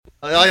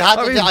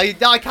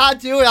I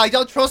can't do it. I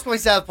don't trust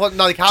myself putting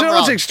my camera Do you know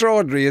what's on.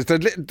 extraordinary is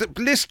that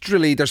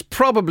literally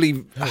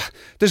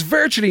there's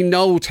virtually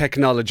no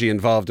technology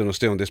involved in us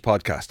doing this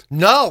podcast.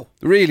 No.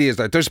 There really is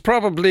that. There's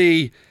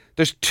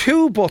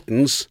 2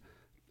 buttons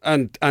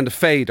and a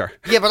fader.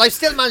 Yeah, but I've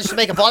still managed to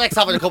make a bollocks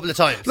of it a couple of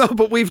times. No,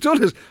 but we've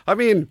done it. I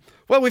mean,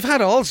 well, we've had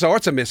all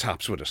sorts of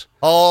mishaps with it.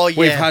 Oh, yeah.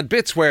 We've had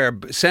bits where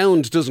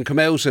sound doesn't come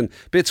out and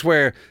bits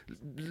where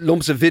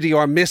lumps of video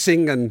are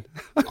missing, and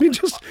I mean,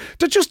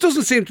 there just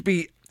doesn't seem to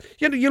be.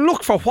 You know, you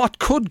look for what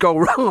could go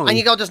wrong, And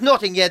you go, there's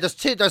nothing. Yeah, there's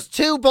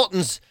two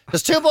buttons.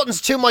 There's 2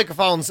 buttons, 2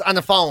 microphones, and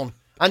a phone,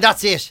 and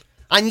that's it.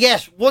 And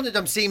yet, one of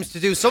them seems to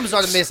do some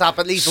sort of mishap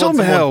at least once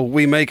a somehow month.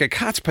 we make a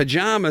cat's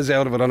pajamas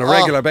out of it on a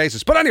regular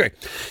basis. But anyway,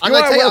 you I'd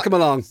are say, welcome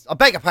along. I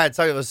beg your pardon,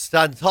 sorry, I was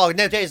standing talking.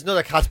 Nowadays,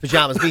 another cat's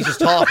pajamas, me just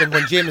talking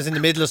when Jim is in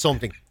the middle of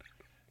something.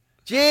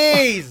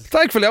 Jeez.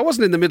 Thankfully, I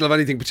wasn't in the middle of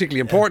anything particularly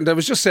important. I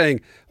was just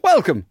saying,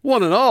 welcome,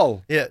 one and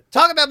all. Yeah.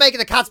 Talking about making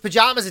the cat's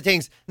pajamas and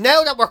things,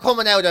 now that we're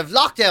coming out of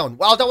lockdown,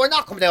 well, although we're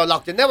not coming out of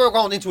lockdown, now we're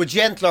going into a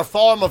gentler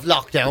form of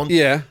lockdown.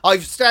 Yeah.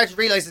 I've started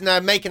realising that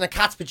I'm making the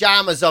cat's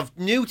pajamas of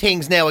new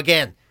things now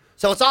again.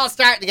 So it's all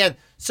starting again.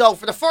 So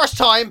for the first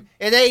time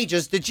in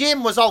ages, the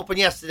gym was open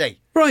yesterday.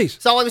 Right.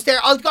 So I was there.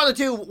 I was going to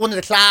do one of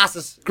the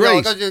classes. Great. I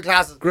was going to do the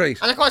classes.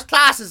 Great. And of course,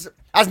 classes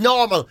as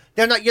normal,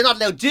 you're not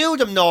allowed to do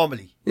them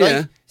normally. Right?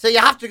 Yeah. So you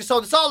have to. So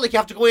it's all like you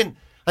have to go in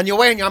and you're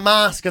wearing your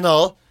mask and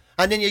all,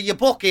 and then you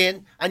book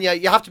in and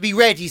you have to be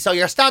ready. So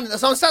you're standing.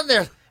 So I'm standing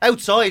there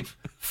outside,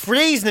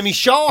 freezing in my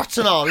shorts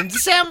and all in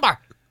December.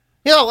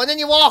 You know, and then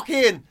you walk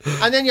in,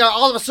 and then you're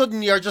all of a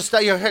sudden you're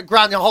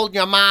holding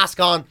your mask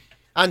on.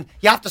 And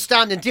you have to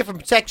stand in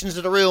different sections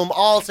of the room.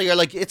 Also, you're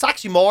like, it's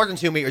actually more than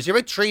 2 meters. You're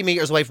about 3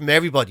 meters away from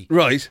everybody.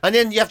 Right. And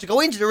then you have to go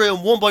into the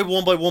room one by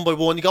one by one by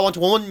one. You go onto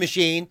one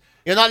machine.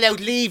 You're not allowed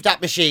to leave that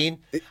machine.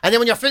 And then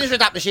when you're finished with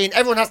that machine,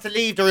 everyone has to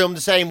leave the room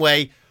the same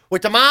way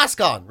with the mask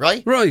on,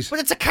 right? Right. But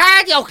it's a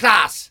cardio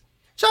class.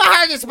 So how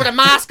hard is it with a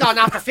mask on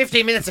after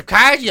 15 minutes of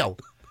cardio?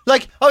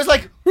 Like, I was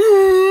like...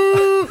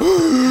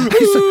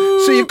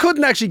 So you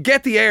couldn't actually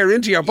get the air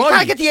into your body. You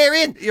can't get the air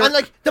in. And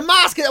like the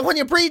mask, when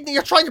you're breathing,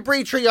 you're trying to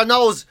breathe through your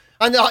nose.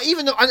 And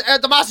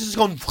the mask is just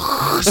going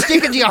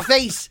sticking to your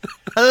face.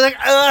 And they're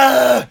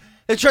like,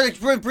 they're trying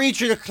to breathe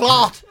through the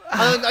cloth.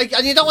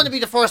 And you don't want to be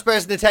the first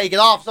person to take it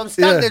off. So I'm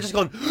standing there just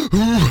going,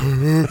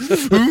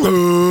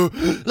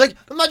 like,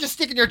 imagine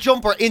sticking your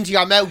jumper into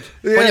your mouth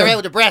when you're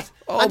out of breath.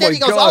 Oh and then my he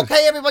goes, God.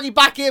 okay, everybody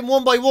back in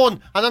one by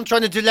one. And I'm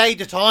trying to delay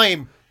the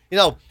time. You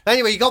know,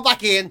 anyway, you go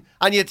back in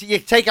and you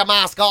take your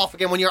mask off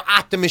again when you're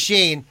at the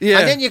machine. Yeah.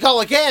 And then you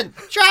go again.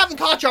 Sure, I haven't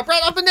caught your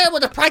breath. I've been there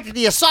with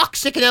practically a sock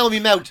sticking out of my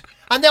mouth.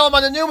 And now I'm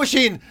on a new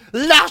machine,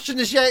 lashing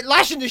the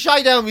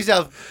shite out of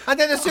myself. And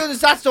then as soon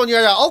as that's done,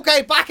 you're there,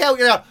 okay, back out,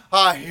 you're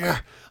there, here.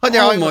 And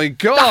there Oh I was. my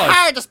God. The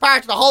hardest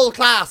part of the whole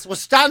class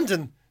was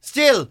standing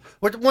still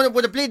with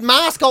a bleeding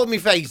mask over my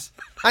face.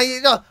 And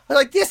you know, I'm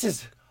like, this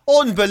is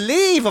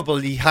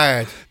unbelievably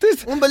hard.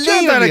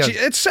 Unbelievably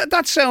hard.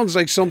 That sounds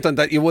like something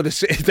that you would have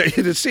seen, that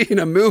you'd have seen in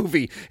a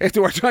movie if they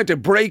were trying to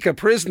break a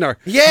prisoner.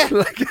 Yeah.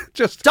 Like,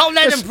 just Don't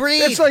let him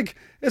breathe. It's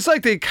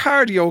like the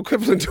cardio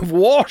equivalent of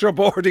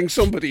waterboarding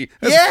somebody.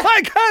 Yeah.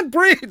 I can't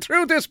breathe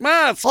through this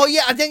mask. Oh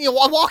yeah, and then you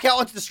walk out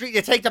onto the street,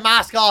 you take the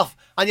mask off,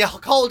 and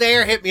cold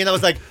air hit me, and I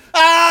was like,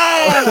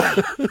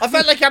 ah! I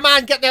felt like your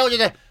man getting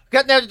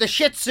out of the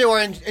shit sewer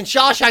in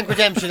Shawshank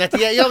Redemption at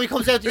the end. You know, he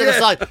comes out the other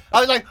side. I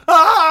was like,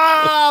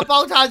 ah!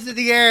 Both hands in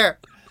the air,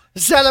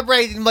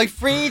 celebrating my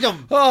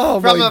freedom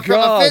from a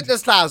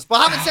fitness class.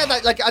 But having said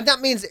that, and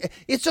that means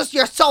it's just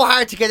you're so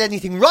hard to get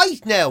anything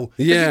right now.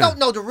 Yeah. You don't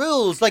know the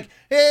rules.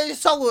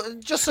 So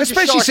just such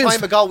Especially a short since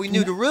time ago, we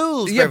knew the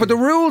rules. Yeah, but the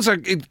rules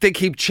they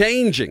keep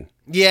changing.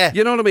 Yeah.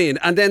 You know what I mean?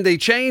 And then they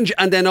change,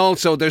 and then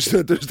also there's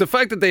the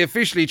fact that they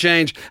officially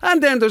change,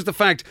 and then there's the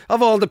fact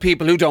of all the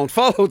people who don't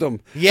follow them.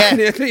 Yeah.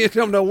 And you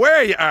don't know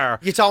where you are.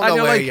 You don't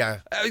know where you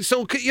are.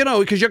 So, you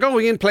know, because you're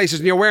going in places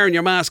and you're wearing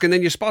your mask, and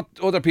then you spot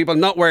other people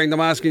not wearing the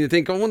mask, and you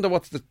think, I wonder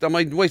am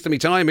I wasting my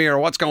time here, or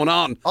what's going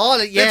on?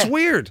 It's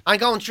weird. And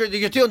going through,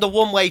 you're doing the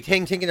one-way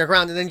thing, thinking you're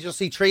grand, and then you just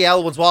see 3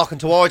 L ones walking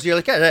towards you. You're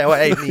like, get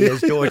away from me,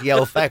 is Geordie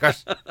old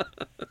feckers.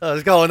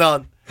 What's going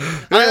on?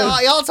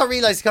 I also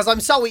realised, because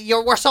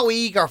we're so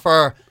eager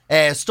for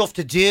stuff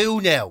to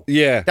do now.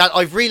 Yeah. That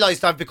I've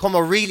realised I've become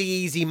a really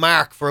easy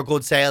mark for a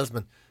good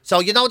salesman. So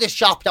you know this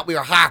shop that we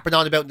were harping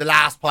on about in the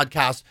last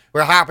podcast? We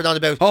were harping on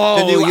about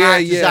the new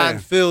artisan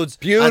foods.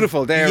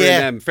 Beautiful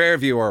there in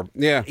Fairview.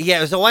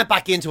 Yeah, so I went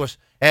back into it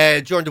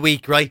during the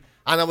week, right?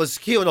 And I was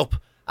queuing up.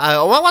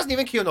 I wasn't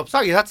even queuing up.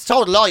 Sorry, that's a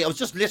total lie. I was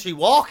just literally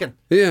walking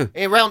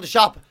around the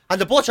shop. And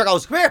the butcher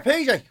goes, come here,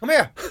 PJ, come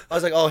here. I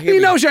was like, oh, here He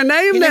knows your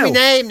name now. He knew my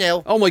name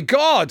now. Oh, my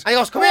God. And he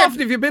goes, come How here. often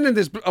have you been in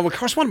this? Oh, of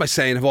course, what am I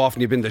saying? How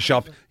often you've been in the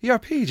shop? You're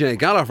PJ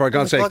Gallagher, for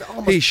God's sake.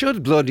 He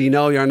should bloody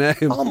know your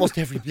name. Almost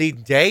every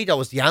bleeding day, that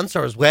was the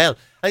answer as well.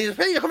 And he goes,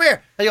 PJ, come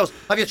here. And he goes,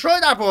 have you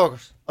tried our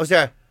burgers? I was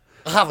there.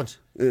 I haven't.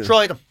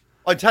 Tried them.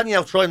 I'm telling you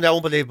now, try them now,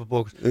 unbelievable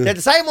burgers. They're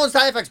the same ones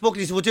that FX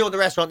Buckley's would do in the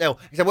restaurant now.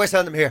 He said, we're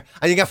selling them here.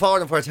 And you get 4 of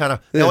them for a tenner.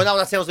 Now, I know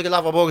that sounds like a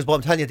lot of burgers, but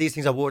I'm telling you, these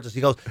things are worth it.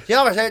 He goes, do you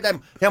ever heard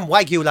them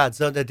Wagyu lads,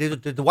 the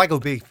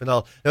Wagyu beef and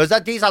all? Now,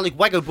 these are like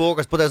Wagyu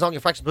burgers, but there's only a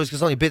fraction of price because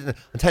it's only a bit in it.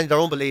 I'm telling you,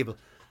 they're unbelievable.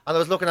 And I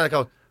was looking at it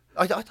going,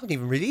 I don't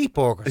even really eat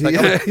burgers.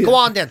 Like, go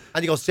on then.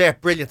 And he goes, yeah,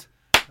 brilliant.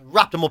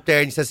 Wrapped them up there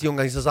and he says to the young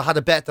guy, he says, I had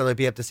a bet that I'd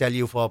be able to sell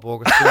you 4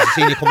 burgers. As soon as I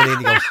seen you coming in,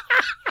 he goes,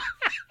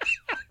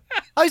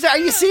 I said, are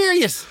you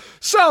serious?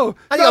 So,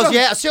 and he goes,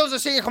 yeah, as soon as I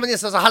seen you coming in, he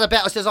says, I had a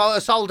bet. I says, I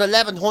sold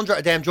 1,100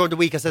 of them during the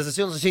week. I says, as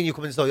soon as I seen you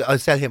coming in, so I'll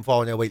sell him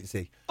 4 and I'll wait and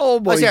see. Oh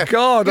my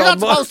God. You're not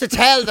supposed to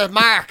tell the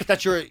mark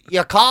that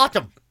you caught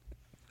him.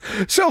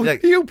 So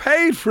you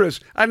paid for it,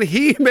 and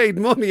he made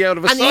money out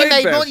of a side bet. And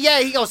he made money, yeah.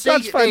 He goes, see,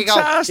 that's there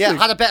fantastic. You go.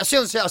 Yeah, had a bet. As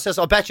soon as I says,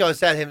 I bet you I'll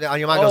sell him. And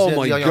your man goes, oh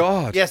my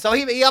God. Yeah, so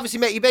he obviously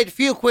made a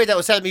few quid that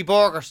was selling me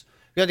burgers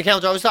behind the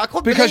counter. I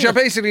couldn't because you're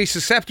basically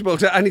susceptible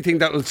to anything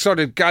that will sort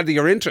of gather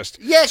your interest.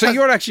 Yeah. So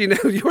you're actually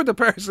now, you're the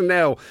person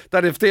now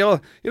that if they all,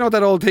 you know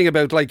that old thing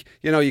about like,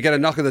 you know, you get a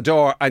knock on the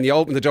door and you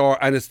open the door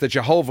and it's the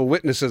Jehovah's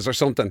Witnesses or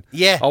something.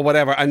 Yeah. Or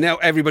whatever. And now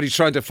everybody's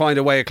trying to find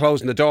a way of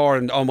closing the door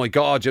and oh my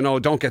God, you know,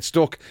 don't get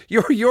stuck.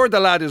 You're the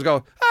lad who's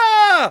going,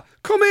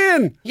 come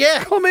in.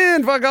 Yeah. Come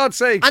in, for God's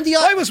sake. And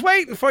I was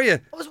waiting for you.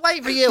 I was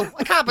waiting for you.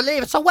 I can't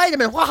believe it. So wait a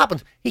minute, what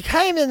happened? He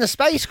came in the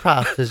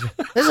spacecraft, is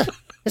it?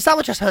 Is that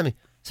what you're telling me?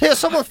 So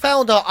someone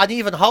found an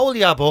even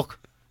holier book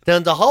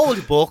than the holy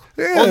book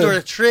under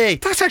a tree.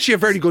 That's actually a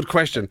very good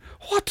question.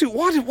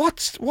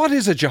 What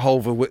is a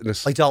Jehovah's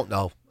Witness? I don't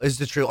know. Is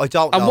the truth? I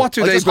don't know. And what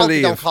do they just believe? Hope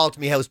they don't call to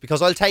me house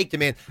because I'll take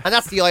them in, and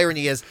that's the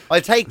irony is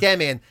I'll take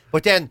them in,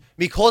 but then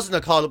me cousin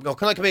will call up and go,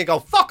 "Can I come in?" And go,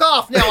 "Fuck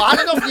off now! I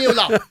had enough of you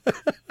lot."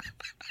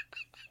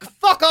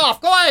 Fuck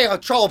off! Go away! I'll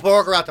throw a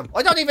burger at them.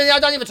 I don't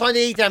even try to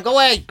eat them. Go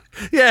away.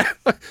 Yeah,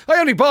 I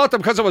only bought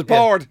them because I was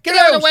bored. Get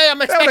out of the way!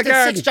 I'm expecting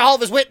 6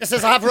 Jehovah's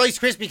Witnesses. I have Rice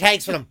Krispie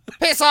cakes for them.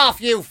 Piss off,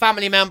 you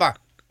family member.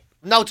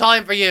 No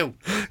time for you.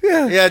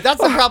 Yeah,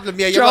 that's the problem.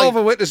 Yeah, you're Jehovah's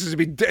right. Witnesses would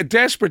be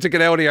desperate to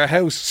get out of your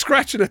house,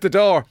 scratching at the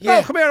door. Yeah.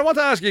 Oh, come here! I want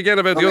to ask you again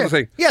about the other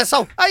thing. Yeah.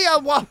 So,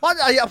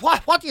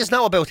 what do you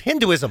know about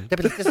Hinduism?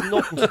 There's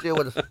nothing to do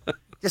with it.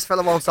 This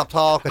fella won't stop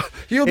talking.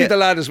 You'll be the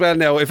lad as well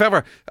now. If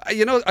ever,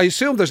 you know, I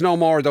assume there's no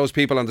more of those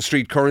people on the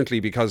street currently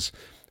because,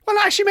 well,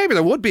 actually, maybe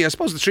there would be. I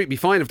suppose the street would be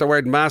fine if they're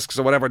wearing masks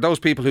or whatever. Those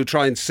people who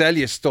try and sell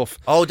you stuff.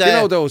 Oh, you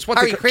know those. What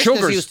Harry Christmas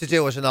sugars used to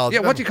do it and all.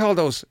 Yeah, what do you call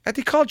those? Are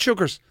they called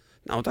sugars?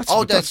 No, that's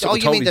you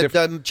totally mean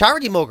the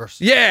charity muggers?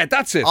 Yeah,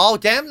 that's it. Oh,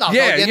 them lot.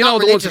 Yeah, you know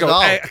the ones that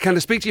go, can I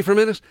speak to you for a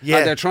minute? Yeah.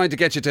 And they're trying to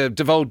get you to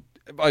devote,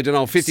 I don't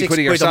know, 50 quid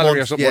of your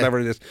salary or something, whatever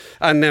it is.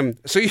 And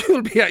so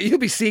you'll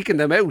be seeking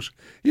them out.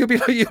 You'll be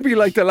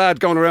like the lad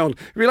going around.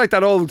 You'll be like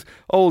that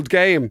old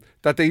game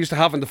that they used to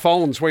have on the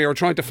phones where you're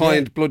trying to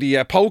find bloody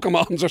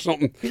Pokemons or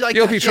something.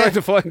 You'll be trying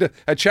to find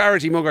a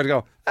charity mugger to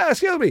go,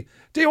 excuse me,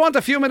 do you want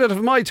a few minutes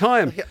of my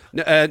time?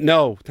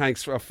 No,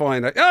 thanks,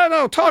 fine.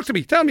 No, talk to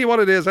me. Tell me what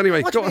it is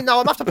anyway. What do you mean,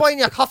 no, I'm after buying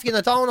you a coffee and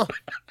a donut.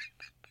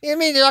 You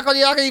mean you're not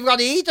even going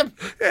to eat them?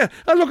 Yeah,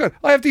 and look,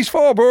 I have these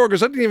 4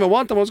 burgers. I didn't even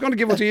want them. I was going to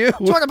give them to you.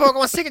 Do you want a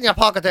burger? Stick it in your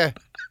pocket there.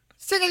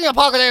 Stick it in your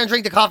pocket there and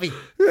drink the coffee.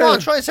 Yeah. Go on,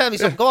 try and sell me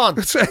something. Go on.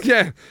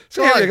 Yeah,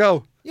 so there you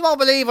go. You won't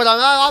believe it.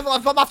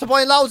 I'm after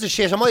buying loads of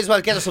shit. I might as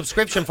well get a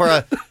subscription for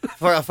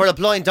a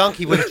blind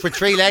donkey with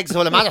 3 legs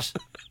while I'm at it.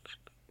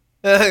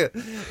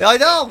 I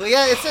know,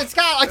 yeah. It's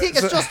I think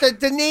it's just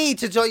the need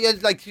to you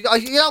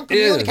don't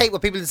communicate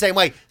with people in the same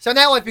way. So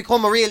now I've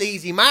become a real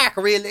easy mark.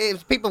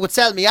 People would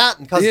sell me at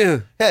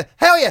because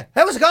how are you?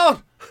 How's it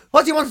going?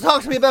 What do you want to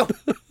talk to me about?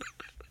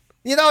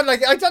 You know,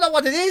 like I don't know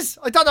what it is.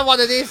 So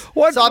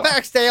I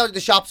better stay out of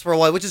the shops for a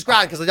while, which is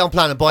grand because I don't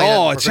plan on buying.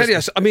 Oh, I tell you,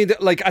 I mean,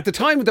 like at the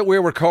time that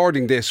we're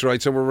recording this,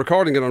 right? So we're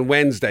recording it on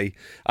Wednesday,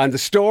 and the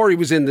story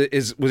was in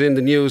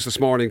the news this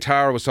morning.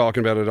 Tara was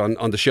talking about it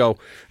on the show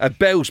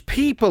about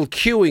people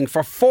queuing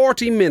for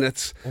 40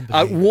 minutes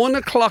at 1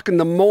 o'clock in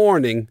the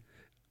morning.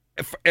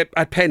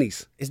 At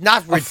Penny's. It's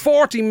not a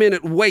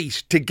 40-minute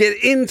wait to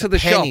get into the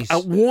Pennies.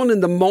 shop at 1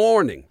 in the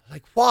morning.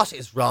 Like, what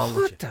is wrong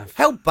with you?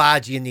 How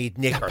bad do you need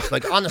knickers?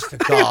 Like, honest to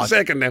God. Wait a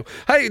second now.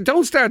 Hey,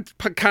 don't start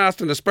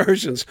casting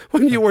aspersions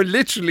when you were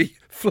literally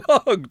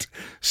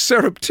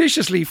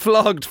surreptitiously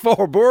flogged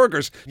 4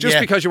 burgers just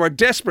because you were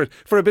desperate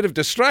for a bit of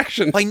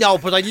distraction. I know,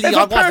 but if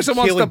a person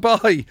wants to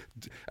buy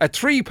a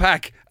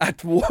 3-pack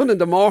at 1 in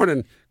the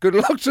morning, good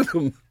luck to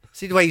them.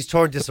 See the way he's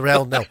turned this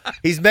around now.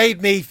 He's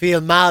made me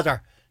feel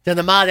madder than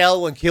a mad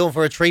Elwyn queuing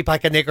for a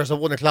 3-pack of knickers at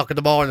 1 o'clock in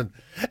the morning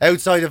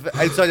outside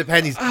of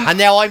Penny's. And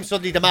now I'm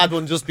suddenly the mad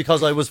one just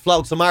because I was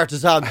flogged some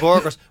artisan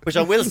burgers, which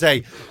I will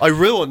say I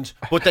ruined,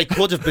 but they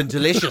could have been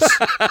delicious.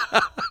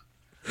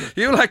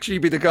 You'll actually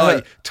be the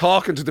guy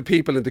talking to the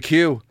people in the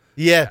queue.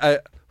 Yeah.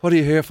 What are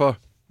you here for?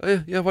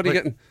 Yeah, what are you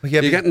getting?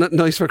 You're getting that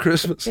nice for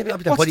Christmas. Yeah,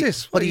 what's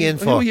this? What are you in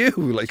for? Who are you?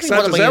 Like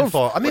Santa's elf?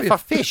 What am I in for? I'm in for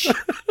fish. What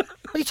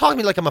are you talking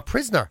to me like I'm a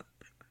prisoner?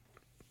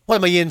 What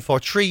am I in for?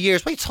 3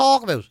 years? What are you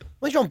talking about?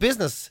 Mind your own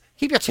business.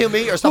 Keep your 2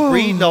 meters. Stop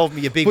breathing over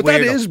me, you big weirdo. But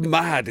that is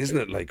mad, isn't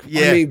it? Like,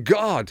 yeah. I mean,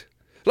 God.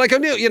 Like I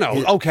knew,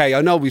 okay,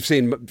 I know we've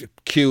seen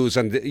queues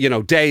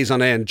and days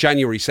on end,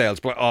 January sales,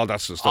 but all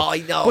that sort of stuff. Oh,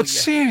 I know. But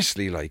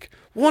seriously, like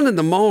 1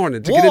 a.m.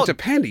 to get into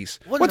Penneys.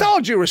 With all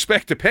due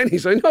respect to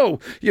Penneys, I know.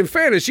 In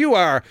fairness, you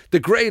are the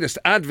greatest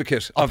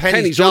advocate of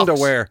Penneys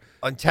underwear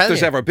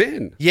there's ever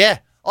been. Yeah.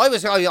 I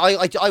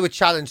would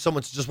challenge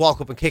someone to just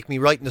walk up and kick me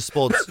right in the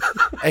spuds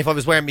if I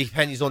was wearing me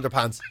Penneys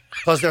underpants,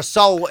 because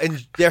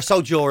they're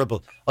so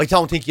durable. I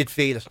don't think you'd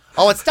feel it.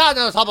 I would stand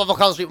on the top of a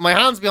concrete with my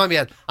hands behind my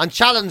head and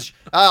challenge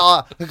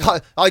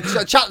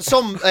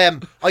some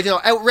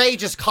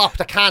outrageous cop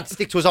that can't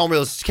stick to his own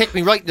rules to kick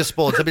me right in the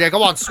spuds. I'd be like,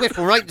 go on, swift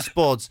one right in the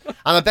spuds.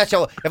 And I bet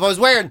you, if I was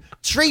wearing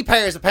 3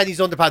 pairs of Penneys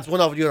underpants, one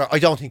over the other, I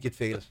don't think you'd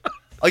feel it.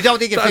 I don't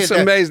think it's That's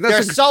amazing.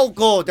 They're so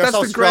good. They're so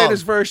strong. That's the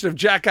greatest version of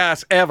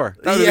Jackass ever.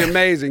 That would be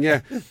amazing, yeah.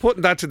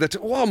 Putting that to the...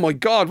 oh, my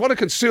God, what a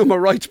consumer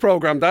rights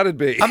programme that'd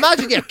be.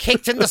 Imagine you're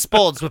kicked in the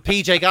spuds with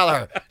PJ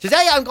Gallagher.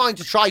 Today I'm going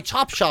to try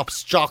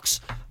Topshop's jocks,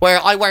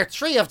 where I wear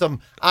 3 of them,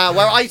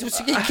 where I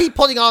keep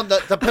putting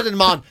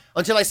them on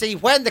until I see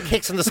when the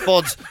kicks in the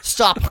spuds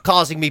stop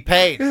causing me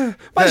pain. Yeah.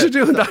 Imagine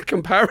doing that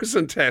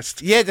comparison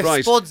test. Yeah,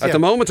 the spuds. At the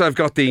moment, I've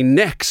got the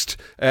Next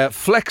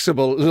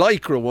flexible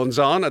Lycra ones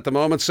on at the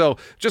moment, so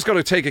just going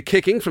to take a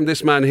kicking from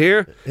this man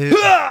here.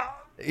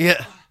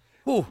 Yeah.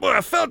 Well, I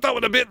felt that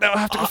one a bit now, I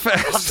have to confess. I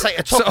have to say,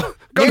 it took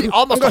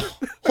almost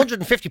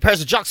 150 pairs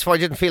of jocks before I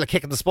didn't feel a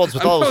kick in the spuds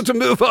with those. I'm going to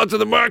move on to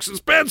the Marks and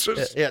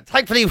Spencers. Yeah.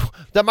 Thankfully,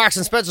 the Marks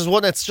and Spencers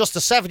one, it's just a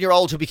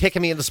 7-year-old who'll be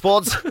kicking me in the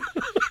spuds.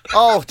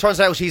 Turns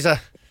out he's a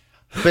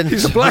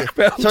black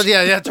belt.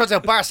 Turns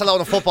out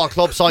Barcelona Football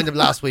Club signed him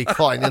last week.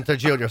 Fine, into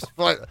juniors.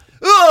 Fine.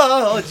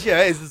 Oh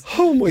Jesus!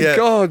 Oh my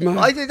God, man!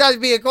 I think that'd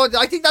be a good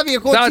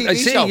TV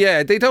show.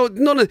 Yeah, they don't.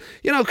 None of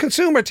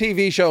consumer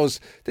TV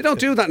shows. They don't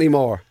do that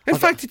anymore. In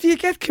fact, do you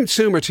get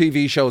consumer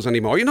TV shows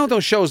anymore? You know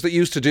those shows that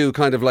used to do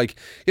kind of like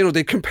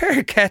they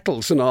compare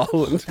kettles and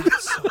all.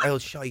 That's so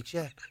old shite,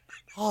 yeah.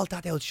 All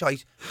that old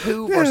shite,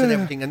 Hoovers and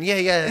everything, and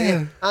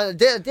yeah. And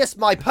this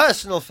my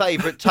personal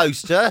favourite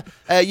toaster.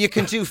 You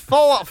can do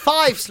 5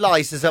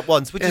 slices at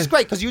once, which is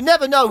great because you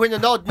never know when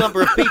an odd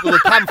number of people will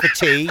come for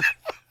tea.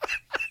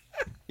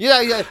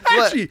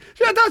 Actually,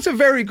 that's a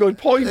very good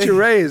point you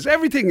raise.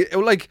 Everything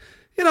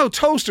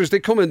toasters, they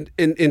come in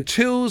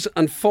 2s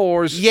and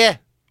 4s. Yeah.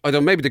 I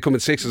don't know, maybe they come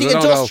in 6s. The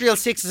industrial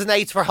 6s and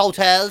 8s for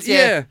hotels.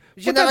 Yeah,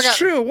 but that's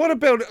true. What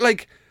about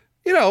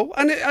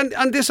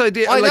and this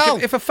idea,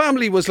 if a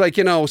family was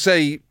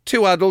say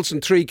 2 adults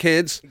and 3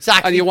 kids,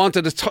 exactly, and you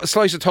wanted a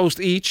slice of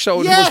toast each,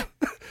 so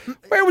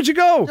where would you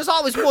go? There's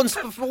always one.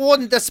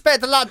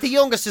 The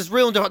youngest is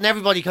ruined on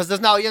everybody because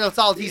there's no, it's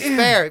all these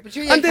spare. But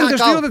and then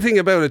there's the other thing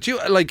about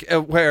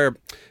it. Where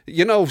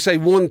say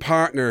one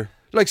partner.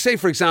 Like, say,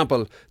 for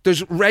example,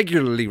 there's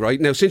regularly,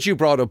 right, now, since you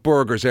brought up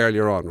burgers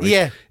earlier on, right?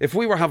 Yeah. If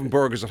we were having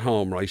burgers at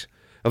home, right,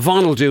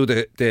 Yvonne will do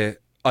the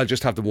I'll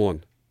just have the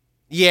one.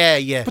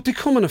 Yeah. But they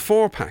come in a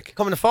 4-pack.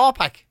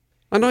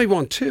 And I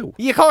want 2.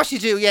 Yeah, of course you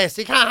do, yes.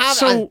 You can't have it.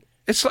 So,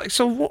 it's like,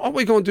 what are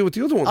we going to do with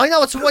the other one? I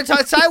know, it's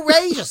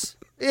outrageous.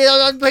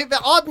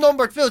 Odd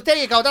numbered food. There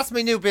you go. That's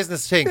my new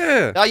business thing.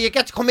 Yeah. You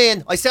get to come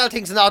in. I sell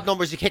things in odd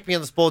numbers. You kick me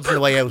on the spuds on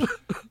the way out.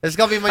 It's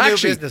going to be my new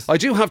business. I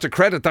do have to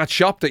credit that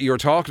shop that you're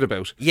talking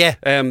about. Yeah.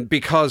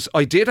 Because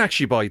I did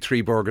actually buy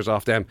 3 burgers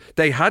off them.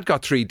 They had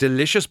got 3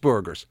 delicious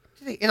burgers.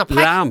 In a packet?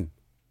 Lamb.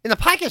 In a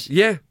packet?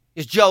 Yeah.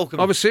 You're joking.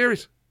 I was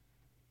serious.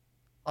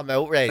 I'm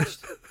outraged.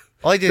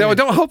 I didn't. Now, I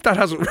don't hope that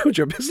hasn't ruined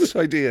your business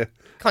idea.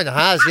 Kind of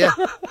has, yeah.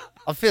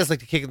 It feels like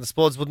the kick in the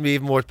spuds wouldn't be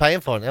even worth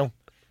paying for now.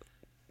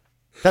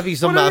 That'd be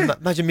some.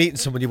 Imagine meeting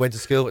someone you went to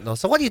school with.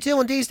 So what are you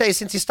doing these days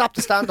since you stopped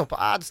the stand-up?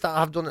 I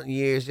haven't done it in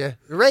years. Yeah,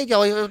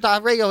 radio. They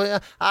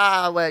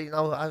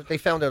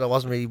found out I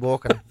wasn't really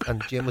working,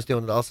 and Jim was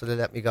doing it all, so they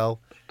let me go.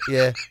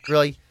 Yeah,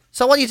 right.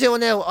 So what are you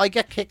doing now? I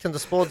get kicked in the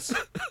spuds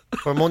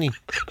for money.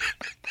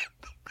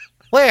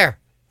 Where?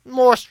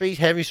 Moore Street,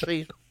 Henry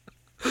Street.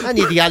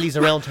 Any of the alleys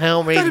around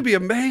town, really. That'd be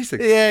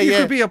amazing. You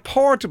could be a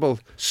portable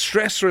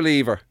stress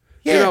reliever.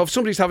 Yeah. If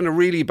somebody's having a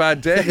really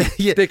bad day,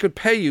 they could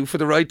pay you for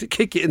the right to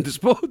kick you in the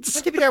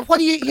spuds. What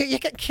do you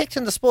get kicked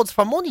in the spuds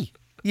for money?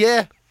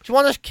 Yeah. Do you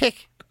want to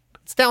kick?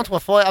 It's down to a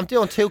 5. I'm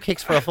doing 2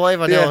 kicks for a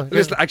 5.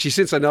 Listen, actually,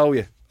 since I know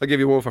you, I'll give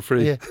you one for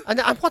free. Yeah. And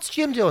what's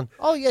Jim doing?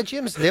 Oh, yeah,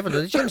 Jim's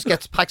living. Jim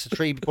gets packs of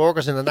 3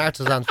 burgers in an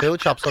artisan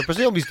food shop, so I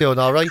presume he's doing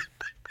all right.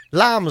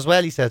 Lamb as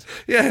well, he said.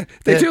 Yeah,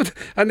 they do.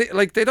 And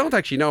they don't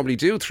actually normally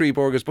do 3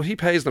 burgers, but he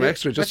pays them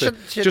extra just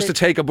to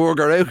take a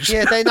burger out.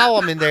 Yeah, they know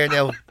I'm in there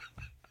now.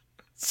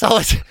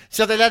 So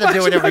they let him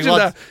do it every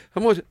month.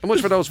 How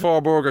much for those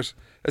 4 burgers?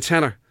 A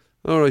tenner.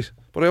 All right,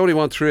 but I only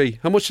want 3.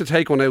 How much to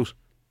take one out?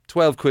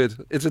 12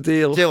 quid. It's a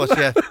deal. Do it,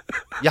 yeah.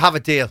 You have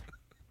a deal.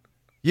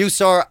 You,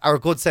 sir, are a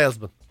good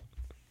salesman.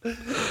 Yeah.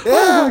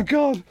 Oh my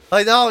God!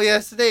 I know.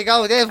 Yes, there you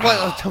go.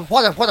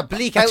 What a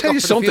bleak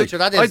outlook for the future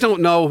that is. I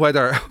don't know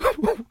whether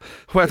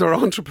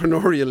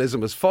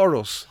entrepreneurialism is for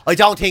us. I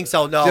don't think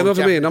so. No. Do you know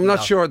what I mean? I'm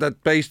not sure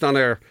that based on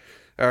our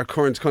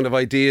current kind of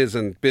ideas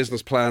and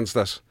business plans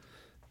that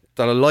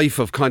a life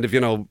of kind of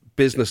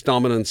business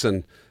dominance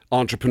and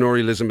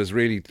entrepreneurialism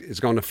is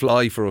going to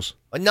fly for us.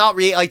 Not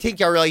really. I think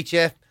you're right,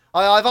 yeah.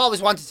 I've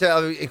always wanted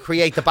to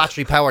create the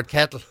battery-powered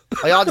kettle.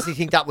 I honestly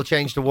think that will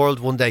change the world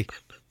one day.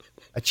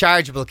 A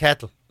chargeable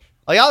kettle.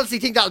 I honestly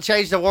think that'll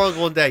change the world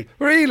one day.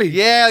 Really?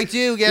 Yeah, I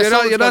do. Yeah,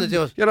 someone's going to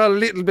do it. You're not a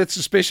little bit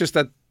suspicious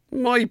that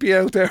might be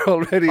out there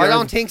already. I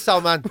don't think so,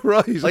 man.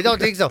 Right. I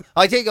don't think so.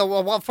 I think,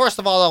 well, first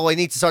of all, I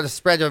need to sort of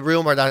spread a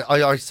rumour that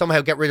I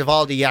somehow get rid of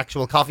all the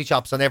actual coffee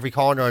shops on every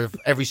corner of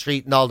every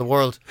street in all the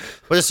world.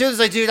 But as soon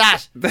as I do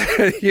that,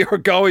 you're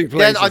going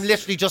places. Then I'm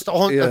literally just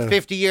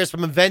 150 years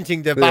from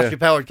inventing the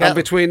battery-powered kettle. And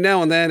between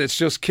now and then, it's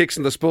just kicks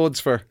in the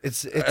spuds for...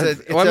 It's 3 for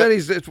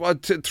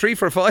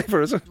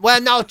 $5, is it? Well,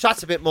 no,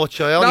 that's a bit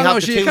much. I only have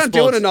the 2 you can't spuds.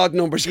 do it in odd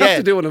numbers. You have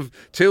to do it in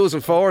 2s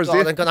and 4s. God,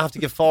 I'm going to have to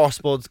give 4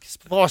 spud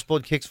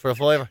kicks for a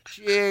 $5.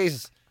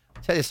 Jesus.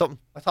 Tell you something.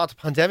 I thought the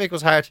pandemic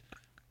was hard.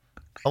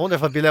 I wonder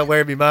if I'd be allowed to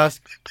wear my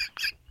mask.